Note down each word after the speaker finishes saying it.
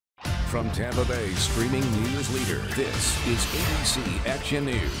From Tampa Bay streaming news leader, this is ABC Action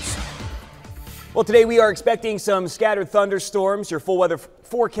News. Well, today we are expecting some scattered thunderstorms. Your full weather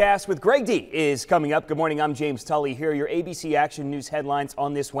forecast with Greg D is coming up. Good morning, I'm James Tully. Here are your ABC Action News headlines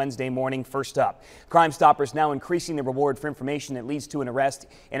on this Wednesday morning. First up, Crime Stoppers now increasing the reward for information that leads to an arrest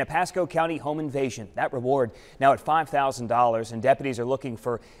in a Pasco County home invasion. That reward now at $5,000, and deputies are looking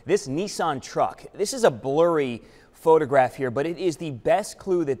for this Nissan truck. This is a blurry photograph here, but it is the best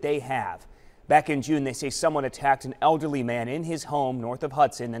clue that they have. Back in June, they say someone attacked an elderly man in his home north of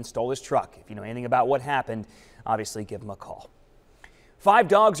Hudson, then stole his truck. If you know anything about what happened, obviously give him a call. 5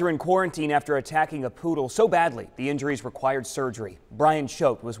 dogs are in quarantine after attacking a poodle so badly the injuries required surgery. Brian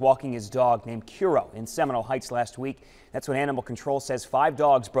Choate was walking his dog named Kuro in Seminole Heights last week. That's when Animal Control says 5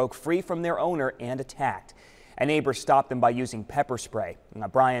 dogs broke free from their owner and attacked. A neighbor stopped them by using pepper spray. Now,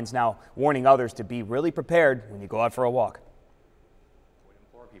 Brian's now warning others to be really prepared when you go out for a walk.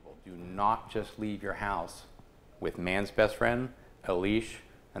 Do not just leave your house with man's best friend, a leash,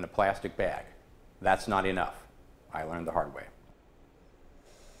 and a plastic bag. That's not enough. I learned the hard way.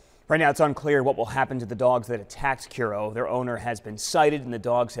 Right now, it's unclear what will happen to the dogs that attacked Kuro. Their owner has been cited and the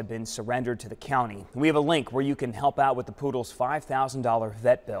dogs have been surrendered to the county. We have a link where you can help out with the poodle's $5,000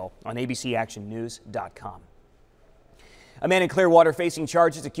 vet bill on abcactionnews.com. A man in Clearwater facing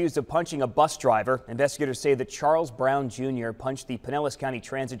charges accused of punching a bus driver. Investigators say that Charles Brown Jr. punched the Pinellas County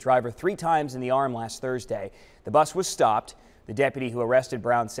Transit driver 3 times in the arm last Thursday. The bus was stopped. The deputy who arrested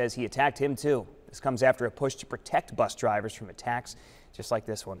Brown says he attacked him too. This comes after a push to protect bus drivers from attacks just like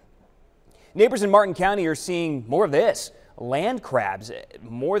this one. Neighbors in Martin County are seeing more of this. Land crabs,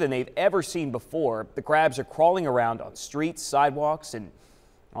 more than they've ever seen before. The crabs are crawling around on streets, sidewalks, and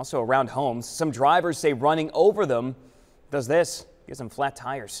also around homes. Some drivers say running over them does this, gives them flat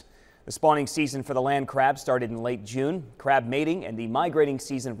tires. The spawning season for the land crab started in late June. Crab mating and the migrating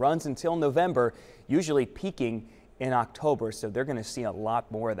season runs until November, usually peaking in October, so they're going to see a lot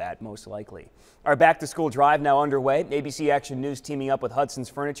more of that most likely. Our back-to-school drive now underway. ABC Action News teaming up with Hudson's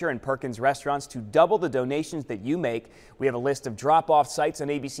Furniture and Perkins Restaurants to double the donations that you make. We have a list of drop-off sites on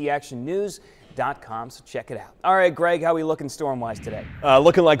abcactionnews.com, so check it out. All right, Greg, how are we looking storm-wise today?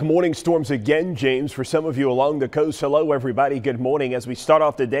 Looking like morning storms again, James, for some of you along the coast. Hello, everybody. Good morning. As we start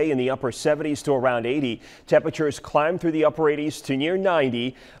off the day in the upper 70s to around 80, temperatures climb through the upper 80s to near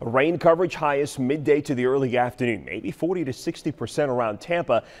 90. Rain coverage highest midday to the early afternoon, maybe 40 to 60% around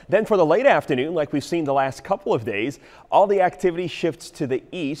Tampa. Then for the late afternoon, like we've seen the last couple of days, all the activity shifts to the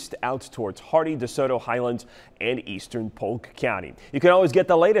east out towards Hardy, DeSoto, Highlands, and eastern Polk County. You can always get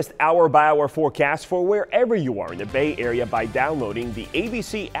the latest hour-by-hour forecast for wherever you are in the Bay Area by downloading the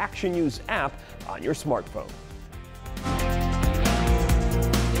ABC Action News app on your smartphone.